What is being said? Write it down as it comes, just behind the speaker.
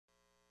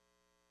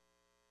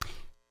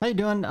How you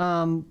doing?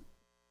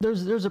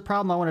 There's a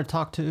problem I want to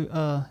talk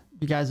to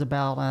you guys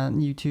about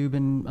on YouTube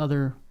and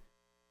other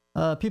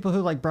people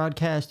who like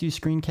broadcast, do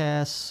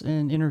screencasts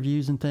and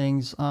interviews and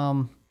things.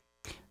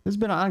 There's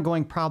been an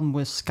ongoing problem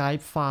with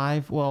Skype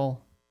 5.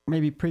 Well,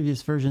 maybe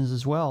previous versions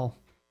as well.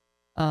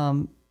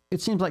 It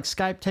seems like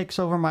Skype takes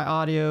over my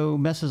audio,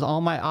 messes all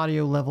my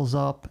audio levels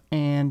up,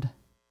 and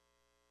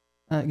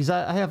because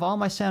I have all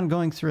my sound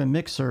going through a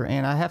mixer,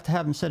 and I have to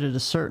have them set at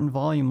a certain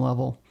volume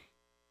level.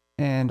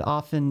 And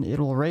often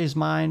it'll raise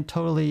mine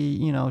totally,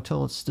 you know,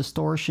 till it's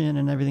distortion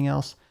and everything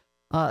else.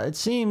 It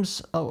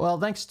seems, well,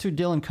 thanks to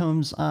Dylan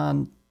Combs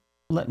on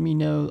letting me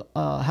know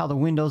how the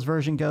Windows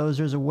version goes,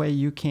 there's a way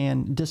you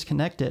can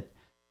disconnect it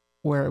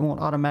where it won't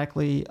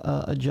automatically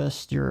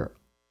adjust your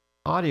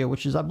audio,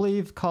 which is, I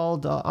believe,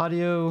 called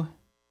audio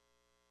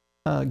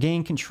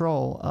gain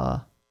control,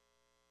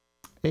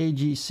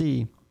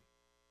 AGC.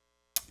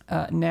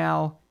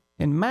 Now,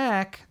 in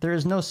Mac, there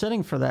is no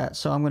setting for that,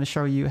 so I'm going to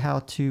show you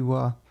how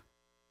to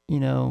you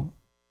know,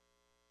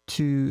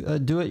 to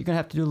do it. You're gonna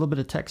have to do a little bit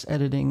of text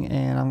editing,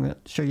 and I'm gonna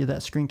show you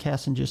that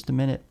screencast in just a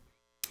minute.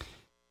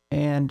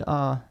 And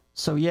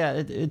so yeah,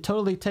 it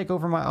totally take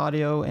over my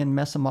audio and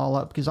mess them all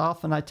up, because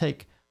often I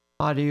take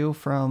audio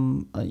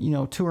from you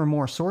know, 2 or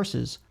more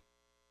sources.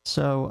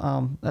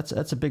 So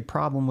that's a big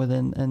problem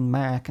within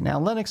Mac. Now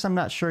Linux, I'm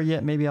not sure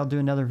yet. Maybe I'll do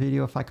another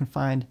video if I can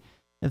find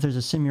if there's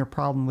a similar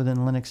problem within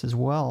Linux as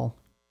well.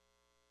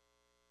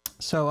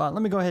 So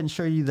let me go ahead and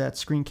show you that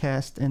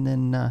screencast, and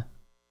then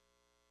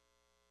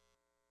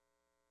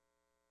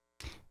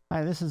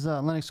hi, this is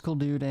Linux Cool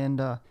Dude,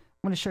 and I'm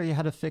going to show you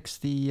how to fix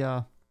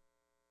the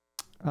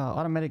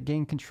automatic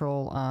gain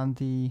control on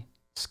the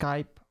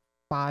Skype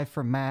 5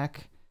 for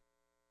Mac.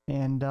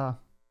 And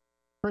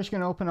first you're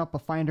going to open up a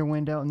Finder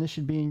window, and this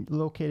should be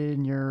located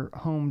in your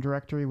home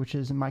directory, which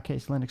is in my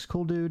case Linux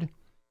Cool Dude.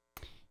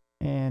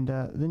 And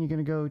then you're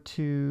going to go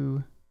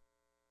to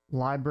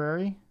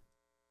Library.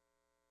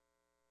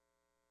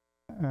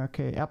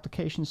 Okay,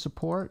 Application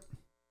Support.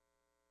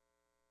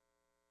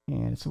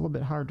 And it's a little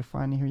bit hard to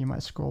find here. You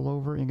might scroll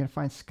over. You're going to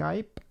find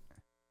Skype.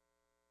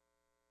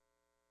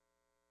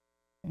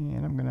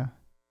 And I'm going to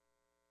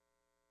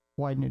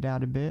widen it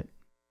out a bit.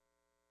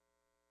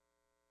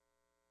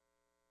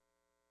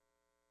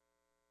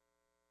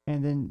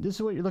 And then this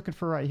is what you're looking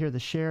for right here, the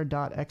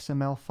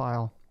share.xml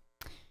file.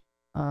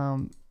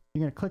 You're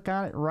going to click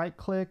on it, right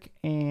click,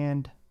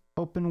 and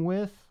open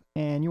with.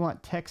 And you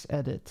want text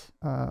edit.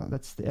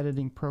 That's the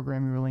editing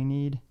program you really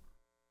need.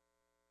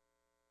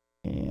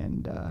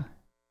 And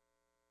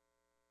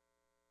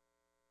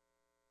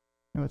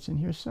no, it's in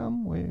here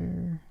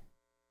somewhere.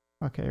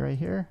 Okay, right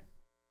here.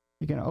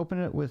 You're going to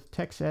open it with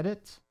text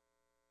edit.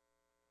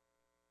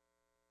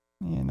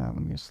 And let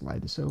me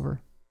slide this over.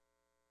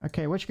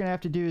 Okay, what you're going to have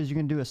to do is you're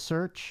going to do a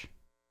search,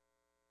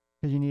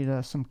 because you need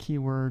some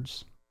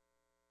keywords.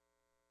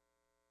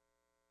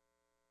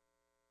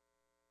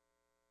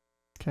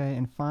 Okay,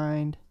 and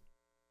find.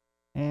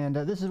 And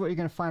this is what you're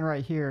going to find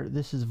right here.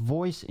 This is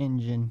voice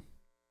engine.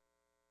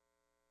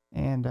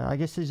 And I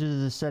guess these are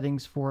the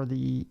settings for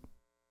the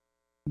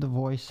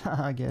voice.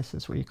 I guess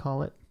that's what you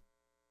call it.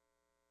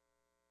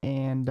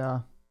 And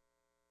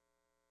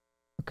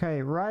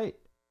okay, right,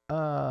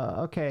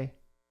 okay,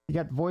 you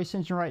got the voice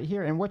engine right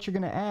here, and what you're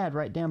going to add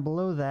right down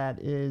below that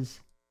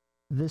is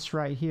this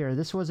right here.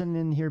 This wasn't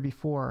in here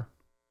before,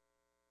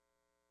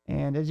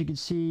 and as you can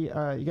see, you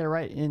got to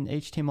write in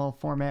HTML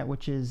format,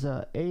 which is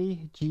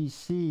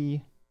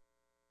AGC,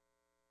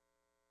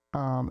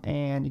 and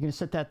you're going to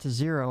set that to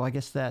 0. I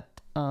guess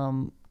that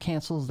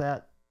cancels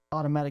that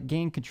automatic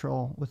gain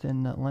control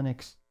within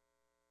Linux.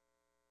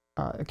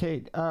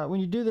 Okay, when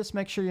you do this,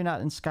 make sure you're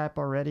not in Skype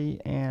already,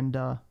 and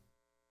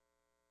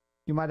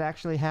you might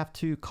actually have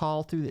to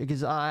call through,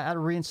 because I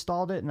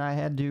reinstalled it, and I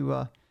had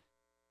to,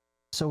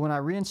 so when I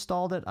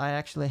reinstalled it, I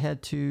actually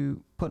had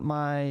to put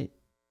my,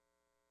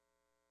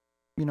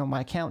 you know,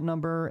 my account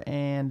number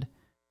and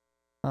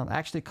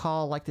actually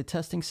call like the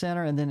testing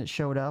center, and then it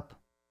showed up.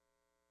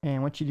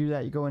 And once you do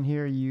that, you go in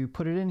here, you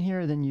put it in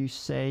here, then you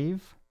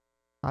save,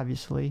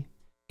 obviously.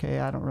 Okay,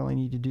 I don't really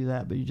need to do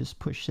that, but you just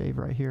push save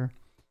right here.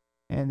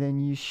 And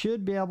then you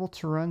should be able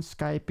to run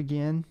Skype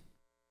again,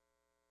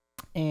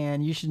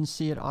 and you shouldn't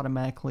see it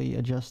automatically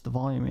adjust the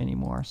volume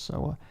anymore.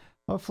 So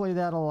hopefully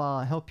that'll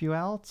help you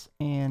out,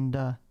 and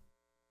there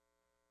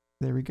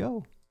we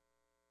go.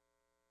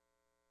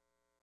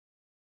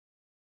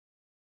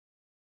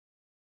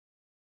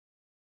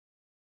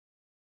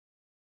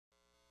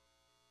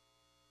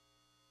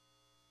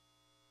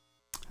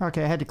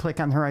 Okay, I had to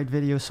click on the right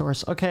video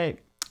source. Okay,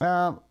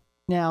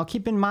 now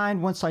keep in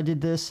mind, once I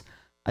did this,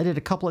 I did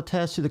a couple of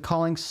tests through the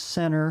calling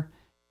center,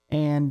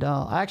 and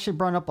I actually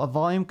brought up a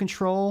volume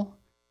control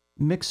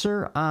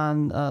mixer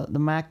on the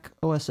Mac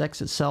OS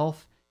X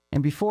itself.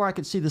 And before, I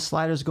could see the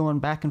sliders going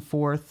back and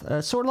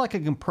forth, sort of like a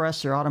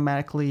compressor,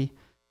 automatically,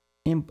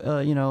 you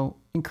know,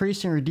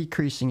 increasing or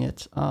decreasing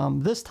it.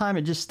 This time,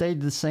 it just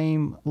stayed the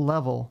same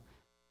level,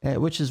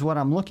 which is what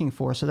I'm looking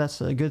for. So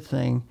that's a good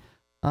thing.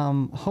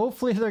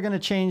 Hopefully, they're going to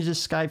change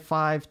this Skype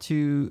 5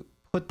 to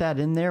put that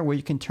in there where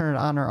you can turn it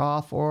on or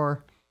off,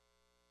 or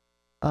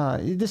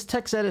this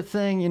text edit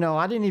thing, you know,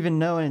 I didn't even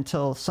know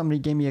until somebody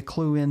gave me a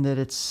clue in that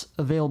it's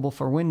available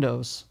for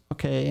Windows.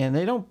 Okay, and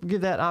they don't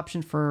give that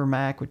option for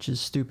Mac, which is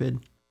stupid.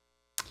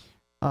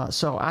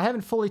 So I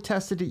haven't fully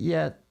tested it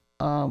yet.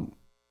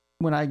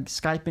 When I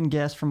Skype in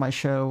guests for my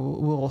show,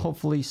 we'll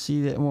hopefully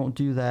see that it won't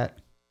do that.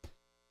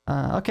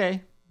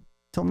 Okay,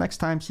 till next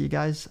time, see you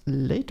guys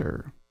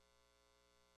later.